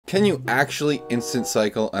Can you actually instant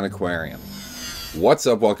cycle an aquarium? What's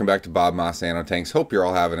up? Welcome back to Bob Moss Nano Tanks. Hope you're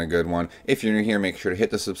all having a good one. If you're new here, make sure to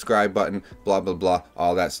hit the subscribe button, blah, blah, blah,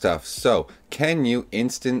 all that stuff. So, can you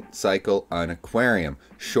instant cycle an aquarium?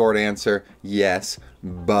 Short answer, yes,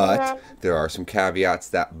 but there are some caveats.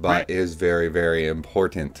 That but is very, very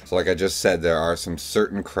important. So like I just said, there are some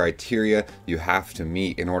certain criteria you have to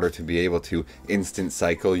meet in order to be able to instant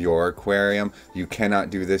cycle your aquarium. You cannot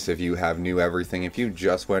do this if you have new everything. If you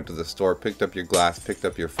just went to the store, picked up your glass, picked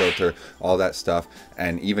up your filter, all that stuff,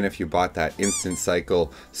 and even if you bought that instant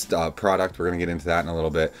cycle product, we're going to get into that in a little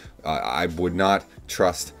bit, I would not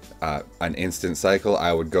trust an instant cycle.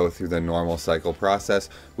 I would go through the normal cycle process,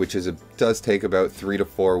 which is does take about 3 to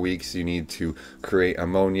 4 weeks. You need to create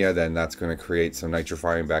ammonia, then that's going to create some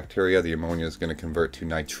nitrifying bacteria. The ammonia is going to convert to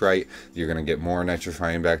nitrite. You're going to get more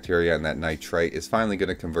nitrifying bacteria, and that nitrite is finally going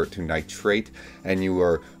to convert to nitrate, and you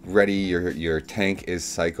are ready. Your tank is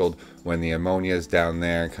cycled when the ammonia is down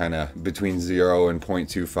there kind of between 0 and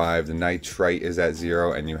 0.25. The nitrite is at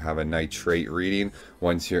 0 and you have a nitrate reading.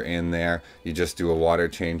 Once you're in there, you just do a water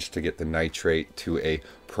change to get the nitrate to a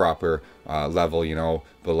proper level, you know,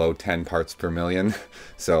 below 10 parts per million.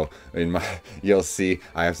 So you'll see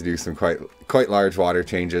I have to do some quite large water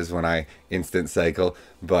changes when I instant cycle,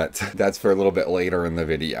 but that's for a little bit later in the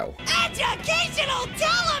video. Educational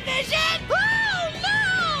television! Oh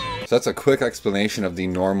no! So that's a quick explanation of the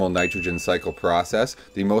normal nitrogen cycle process.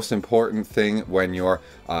 The most important thing when you're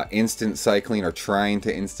instant cycling or trying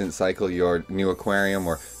to instant cycle your new aquarium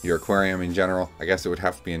or your aquarium in general, I guess it would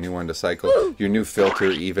have to be a new one to cycle, your new filter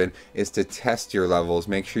even, is to test your levels.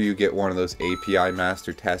 Make sure you get one of those API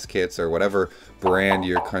master test kits or whatever brand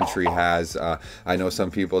your country has. I know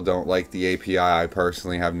some people don't like the API. I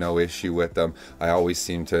personally have no issue with them. I always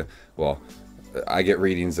seem to, well, I get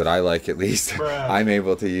readings that I like, at least. I'm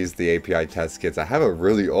able to use the API test kits. I have a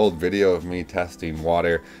really old video of me testing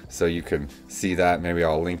water, so you can see that. Maybe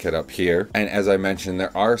I'll link it up here. And as I mentioned,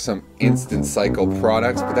 there are some instant cycle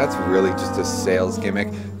products, but that's really just a sales gimmick.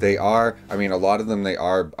 They are, I mean, a lot of them, they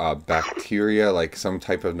are bacteria, like some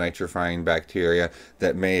type of nitrifying bacteria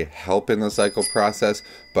that may help in the cycle process.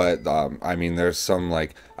 But I mean, there's some,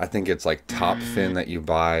 like, I think it's like Top Fin that you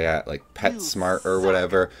buy at like PetSmart or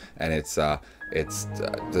whatever, and it's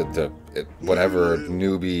whatever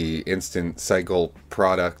newbie instant cycle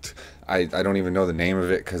product. I don't even know the name of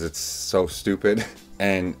it because it's so stupid.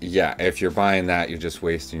 And yeah, if you're buying that, you're just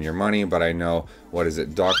wasting your money. But I know, what is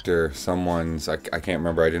it, Dr. someone's, I can't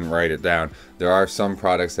remember, I didn't write it down. There are some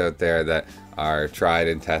products out there that are tried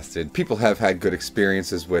and tested. People have had good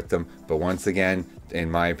experiences with them, but once again, in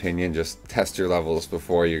my opinion, just test your levels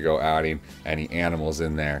before you go adding any animals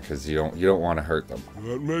in there, because you don't want to hurt them.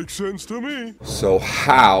 That makes sense to me. So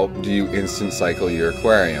how do you instant cycle your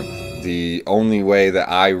aquarium? The only way that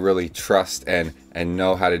I really trust and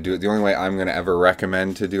know how to do it, the only way I'm going to ever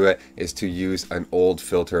recommend to do it, is to use an old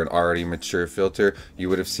filter, an already mature filter. You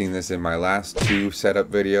would have seen this in my last 2 setup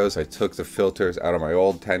videos. I took the filters out of my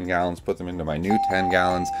old 10 gallons, put them into my new 10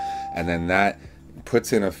 gallons, and then that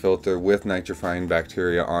puts in a filter with nitrifying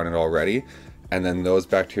bacteria on it already. And then those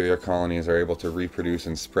bacteria colonies are able to reproduce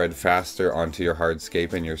and spread faster onto your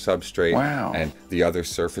hardscape and your substrate. Wow. And the other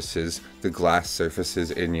surfaces, the glass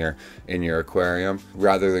surfaces in your aquarium.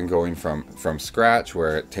 Rather than going from scratch,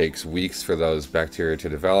 where it takes weeks for those bacteria to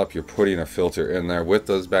develop, you're putting a filter in there with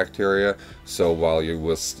those bacteria. So while you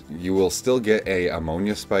will still get a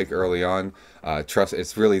ammonia spike early on, trust,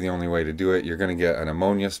 it's really the only way to do it. You're going to get an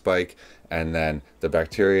ammonia spike, and then the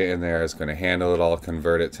bacteria in there is going to handle it all,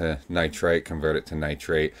 convert it to nitrite, convert it to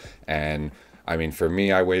nitrate. And I mean, for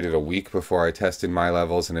me, I waited a week before I tested my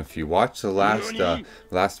levels. And if you watch the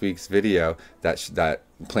last week's video, that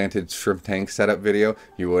planted shrimp tank setup video,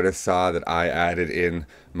 you would have saw that I added in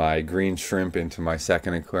my green shrimp into my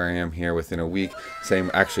second aquarium here within a week. Same,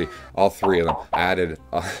 actually, all 3 of them. I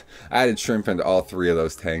added shrimp into all 3 of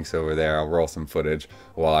those tanks over there. I'll roll some footage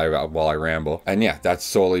while I ramble. And yeah, that's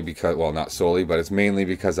solely because, well, not solely, but it's mainly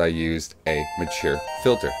because I used a mature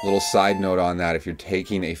filter. Little side note on that: if you're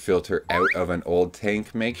taking a filter out of an old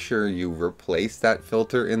tank, make sure you replace that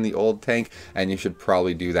filter in the old tank, and you should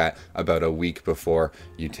probably do that about a week before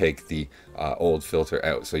you take the old filter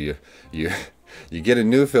out. So you get a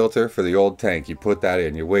new filter for the old tank, you put that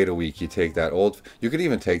in, you wait a week, you take that old, you could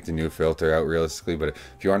even take the new filter out realistically, but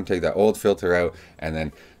if you want to take that old filter out and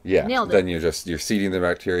then Yeah, Nailed it. then you're seeding the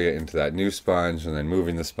bacteria into that new sponge and then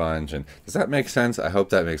moving the sponge. And does that make sense? I hope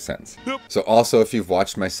that makes sense. Yep. So also, if you've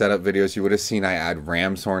watched my setup videos, you would have seen I add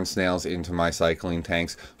Ramshorn snails into my cycling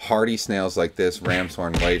tanks. Hardy snails like this,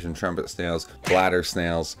 Ramshorn, Malaysian trumpet snails, bladder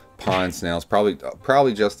snails, pond snails,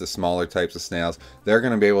 probably just the smaller types of snails. They're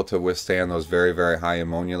going to be able to withstand those very, very high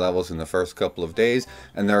ammonia levels in the first couple of days,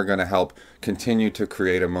 and they're going to help continue to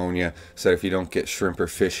create ammonia, so if you don't get shrimp or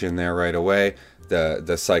fish in there right away,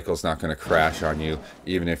 the cycle's not going to crash on you,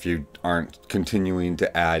 even if you aren't continuing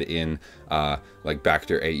to add in like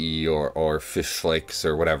Bacter AE or fish flakes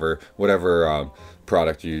or whatever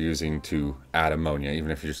product you're using to add ammonia,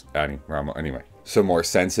 even if you're just adding raw ammonia. Anyway, so more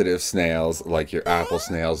sensitive snails like your apple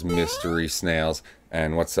snails, mystery snails,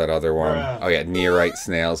 and what's that other one? Oh yeah, nearite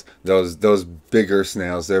snails. Those bigger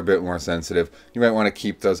snails, they're a bit more sensitive. You might want to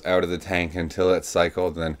keep those out of the tank until it's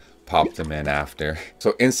cycled, and then pop them in after.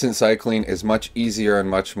 So instant cycling is much easier and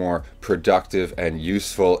much more productive and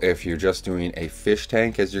useful if you're just doing a fish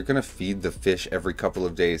tank, as you're going to feed the fish every couple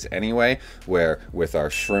of days anyway, where with our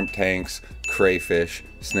shrimp tanks, crayfish,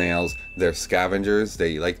 snails, they're scavengers.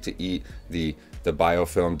 They like to eat the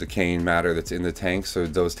biofilm decaying matter that's in the tank, so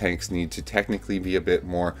those tanks need to technically be a bit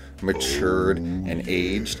more matured and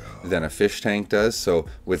aged than a fish tank does. So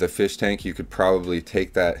with a fish tank, you could probably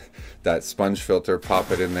take that sponge filter, pop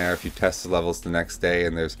it in there. If you test the levels the next day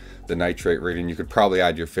and there's the nitrate reading, you could probably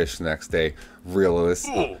add your fish the next day.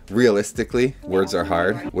 Realistically, words are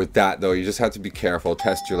hard. With that though, you just have to be careful,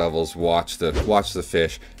 test your levels, watch the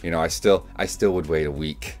fish. You know, I still would wait a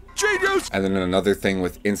week. And then another thing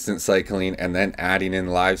with instant cycling and then adding in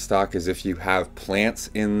livestock is if you have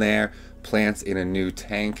plants in there, plants in a new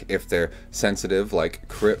tank, if they're sensitive like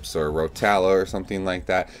crypts or rotala or something like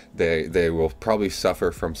that, they will probably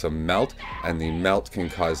suffer from some melt, and the melt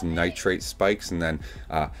can cause nitrate spikes, and then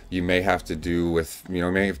you may have to do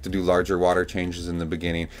larger water changes in the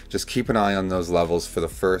beginning. Just keep an eye on those levels for the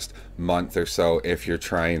first month or so if you're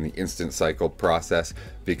trying the instant cycle process,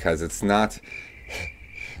 because it's not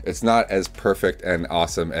as perfect and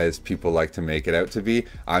awesome as people like to make it out to be.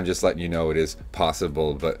 I'm just letting you know it is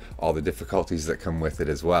possible, but all the difficulties that come with it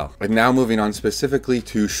as well. And now moving on specifically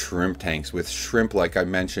to shrimp tanks. With shrimp, like I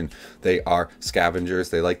mentioned, they are scavengers.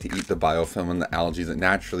 They like to eat the biofilm and the algae that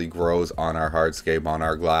naturally grows on our hardscape, on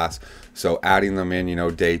our glass. So adding them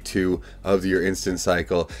in, day 2 of your instant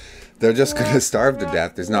cycle, they're just going to starve to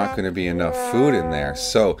death. There's not going to be enough food in there.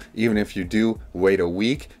 So even if you do wait a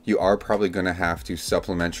week, you are probably going to have to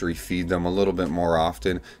supplementary feed them a little bit more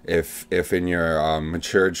often. If in your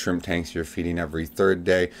matured shrimp tanks you're feeding every 3rd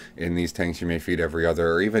day, in these tanks you may feed every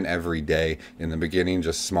other or even every day in the beginning,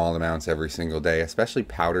 just small amounts every single day, especially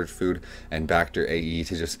powdered food and Bacter AE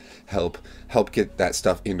to just help get that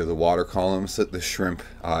stuff into the water column, so that the shrimp,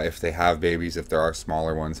 if they have babies, if there are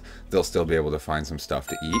smaller ones, they'll still be able to find some stuff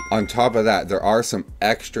to eat. On top of that, there are some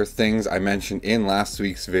extra things I mentioned in last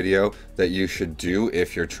week's video that you should do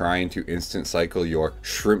if you're trying to instant cycle your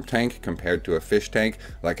shrimp tank compared to a fish tank.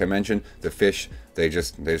 Like I mentioned, the fish, they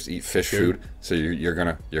just eat fish food, so you're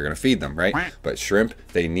gonna feed them, right? But shrimp,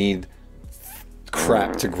 they need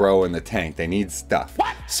crap to grow in the tank. They need stuff.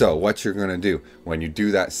 So what you're gonna do when you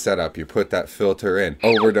do that setup, you put that filter in,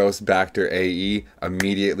 overdose Bacter AE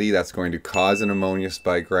immediately. That's going to cause an ammonia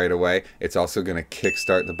spike right away. It's also going to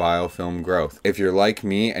kickstart the biofilm growth. If you're like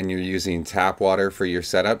me and you're using tap water for your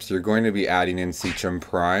setups, you're going to be adding in Cechum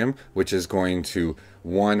Prime, which is going to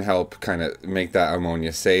help kind of make that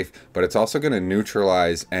ammonia safe, but it's also going to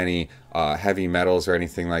neutralize any heavy metals or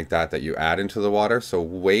anything like that you add into the water. So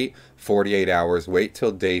wait 48 hours, wait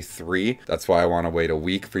till day 3. That's why I want to wait a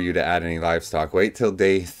week for you to add any livestock. Wait till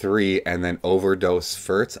day 3 and then overdose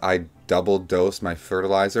ferts. I double dose my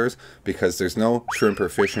fertilizers because there's no shrimp or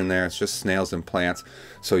fish in there. It's just snails and plants.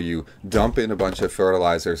 So you dump in a bunch of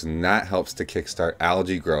fertilizers, and that helps to kickstart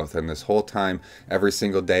algae growth. And this whole time, every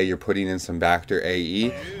single day, you're putting in some Bacter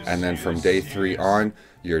AE, and then from day 3 on,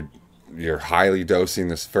 you're highly dosing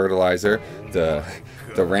this fertilizer.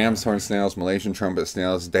 The Ramshorn snails, Malaysian trumpet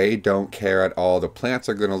snails, they don't care at all. The plants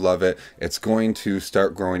are going to love it. It's going to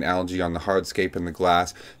start growing algae on the hardscape and the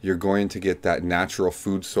glass. You're going to get that natural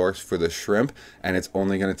food source for the shrimp, and it's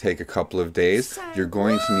only going to take a couple of days. You're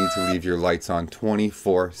going to need to leave your lights on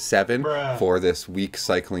 24/7 for this week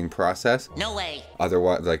cycling process. No way.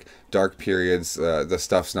 Otherwise, like dark periods, the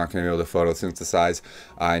stuff's not going to be able to photosynthesize.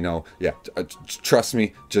 I know, yeah, trust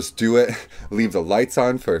me, just do it. Leave the lights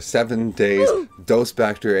on for 7 days. Dose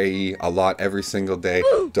Bacter AE a lot every single day.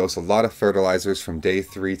 Dose a lot of fertilizers from day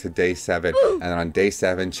 3 to day 7. And on day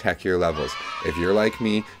 7, check your levels. If you're like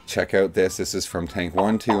me, check out this. This is from tank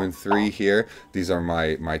 1, 2, and 3 here. These are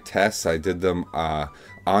my tests. I did them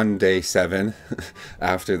on day 7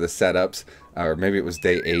 after the setups, or maybe it was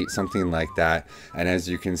day 8, something like that. And as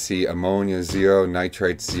you can see, ammonia 0,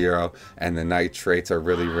 nitrate 0, and the nitrates are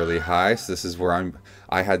really, really high. So this is where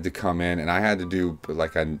I had to come in and I had to do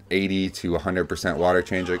like an 80 to 100% water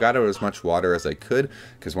change. I got out as much water as I could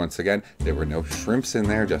because once again, there were no shrimps in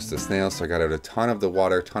there, just the snails. So I got out a ton of the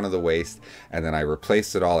water, a ton of the waste, and then I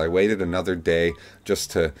replaced it all. I waited another day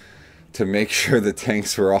just to make sure the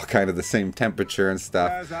tanks were all kind of the same temperature and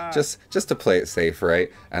stuff, just to play it safe,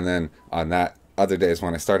 right? And then on that other day is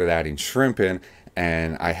when I started adding shrimp in,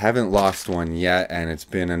 and I haven't lost one yet, and it's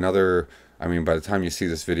been another, I mean, by the time you see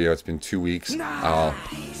this video, it's been 2 weeks.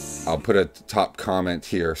 Nice. I'll put a top comment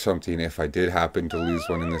here or something if I did happen to lose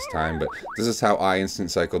one in this time, but this is how I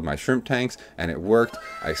instant cycled my shrimp tanks, and it worked.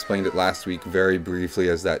 I explained it last week very briefly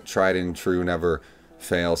as that tried and true, never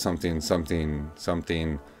fail, something.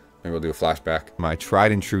 Maybe we'll do a flashback. My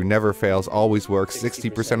tried and true, never fails, always works,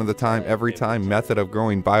 60% of the time, every time, method of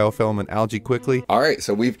growing biofilm and algae quickly. All right,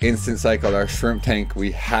 so we've instant cycled our shrimp tank.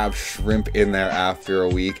 We have shrimp in there after a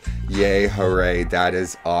week. Yay, hooray, that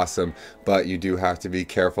is awesome. But you do have to be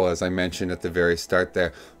careful, as I mentioned at the very start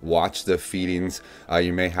there. Watch the feedings.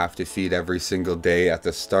 You may have to feed every single day at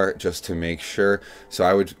the start just to make sure. So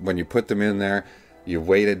I would, when you put them in there, you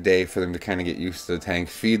wait a day for them to kind of get used to the tank.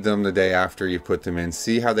 Feed them the day after you put them in.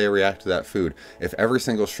 See how they react to that food. If every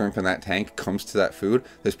single shrimp in that tank comes to that food,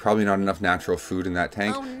 there's probably not enough natural food in that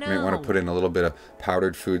tank. Oh, no. You might want to put in a little bit of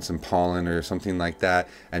powdered food, some pollen or something like that.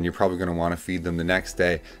 And you're probably going to want to feed them the next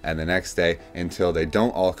day and the next day until they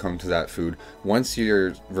don't all come to that food. Once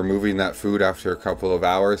you're removing that food after a couple of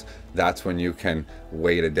hours, that's when you can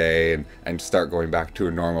wait a day and start going back to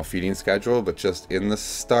a normal feeding schedule. But just in the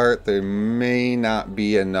start, there may not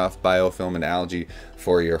be enough biofilm and algae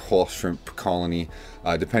for your whole shrimp colony,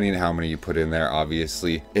 depending on how many you put in there,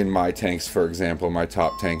 obviously. In my tanks, for example, my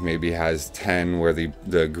top tank maybe has 10, where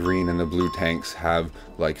the green and the blue tanks have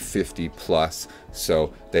like 50 plus.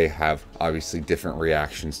 So they have obviously different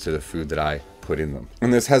reactions to the food that I put in them.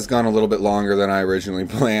 And this has gone a little bit longer than I originally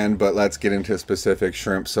planned, but let's get into specific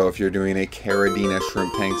shrimp. So if you're doing a Caridina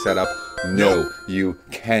shrimp tank setup, no, you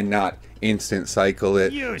cannot instant cycle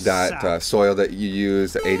it. That soil that you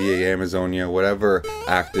use, the 88 Amazonia, whatever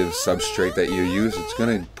active substrate that you use, it's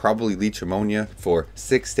going to probably leach ammonia for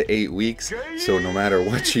 6 to 8 weeks. So no matter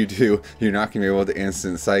what you do, you're not going to be able to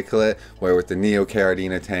instant cycle it. Where with the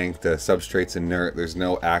Neocaridina tank, the substrate's inert, there's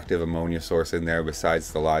no active ammonia source in there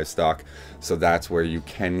besides the livestock. So that's where you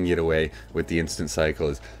can get away with the instant cycle,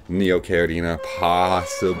 is Neocaridina,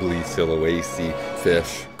 possibly Silawacea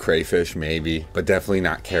fish, crayfish maybe, but definitely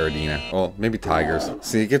not Caridina. Well, maybe tigers.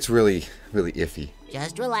 See, it gets really, really iffy.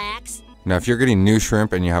 Just relax. Now, if you're getting new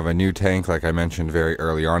shrimp and you have a new tank, like I mentioned very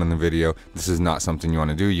early on in the video, this is not something you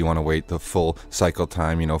want to do. You want to wait the full cycle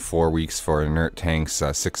time, 4 weeks for inert tanks,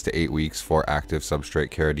 6 to 8 weeks for active substrate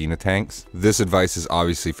Caridina tanks. This advice is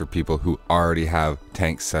obviously for people who already have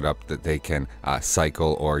tanks set up that they can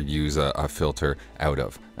cycle or use a filter out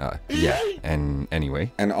of. And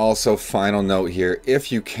anyway. And also, final note here,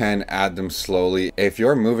 if you can, add them slowly. If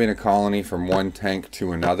you're moving a colony from one tank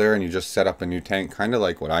to another and you just set up a new tank, kind of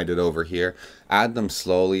like what I did over here, add them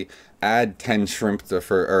slowly. Add 10 shrimp the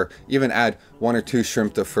first, or even add 1 or 2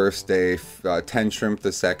 shrimp the first day, 10 shrimp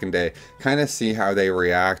the second day. Kind of see how they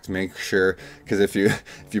react. Make sure, because if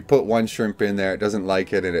you put 1 shrimp in there, it doesn't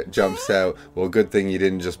like it and it jumps out. Well, good thing you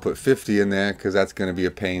didn't just put 50 in there, because that's going to be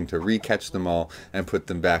a pain to re-catch them all and put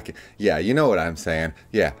them back in. Yeah, you know what I'm saying.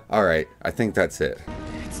 Yeah, all right. I think that's it.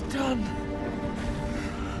 It's done.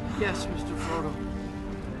 Yes, Mr. Frodo.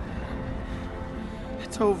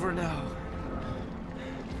 It's over now.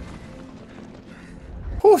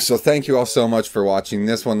 Whew, so thank you all so much for watching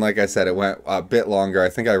this one. Like I said, it went a bit longer. I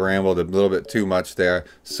think I rambled a little bit too much there.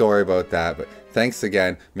 Sorry about that, but thanks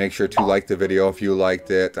again. Make sure to like the video if you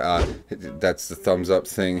liked it. That's the thumbs up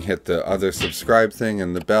thing. Hit the other subscribe thing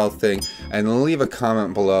and the bell thing. And leave a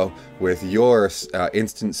comment below with your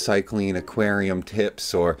instant cycling aquarium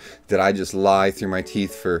tips, or did I just lie through my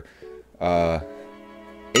teeth for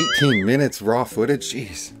 18 minutes raw footage?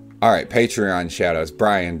 Jeez. Alright, Patreon shoutouts,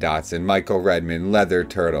 Brian Dotson, Michael Redmond, Leather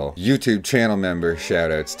Turtle, YouTube channel member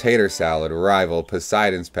shoutouts, Tater Salad, Rival,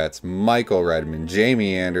 Poseidon's Pets, Michael Redmond,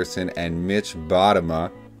 Jamie Anderson, and Mitch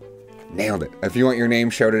Bottoма. Nailed it. If you want your name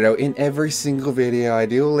shouted out in every single video I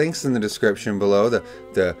do, links in the description below.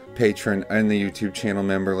 The patron and the YouTube channel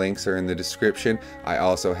member links are in the description. I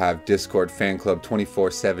also have Discord, fan club,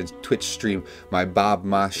 24/7 Twitch stream, my Bob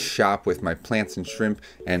Moss shop with my plants and shrimp,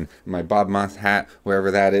 and my Bob Moss hat,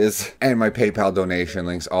 wherever that is, and my PayPal donation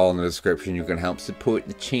links all in the description. You can help support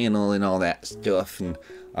the channel and all that stuff, and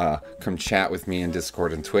Come chat with me in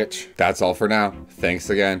Discord and Twitch. That's all for now. Thanks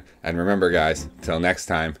again. And remember, guys, till next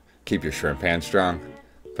time, keep your shrimp pan strong.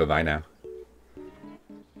 Bye-bye now.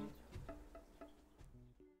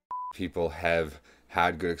 People have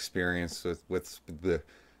had good experience with the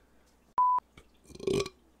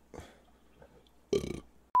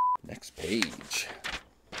next page.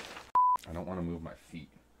 I don't want to move my feet.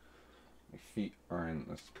 My feet are in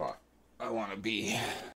the spot I want to be.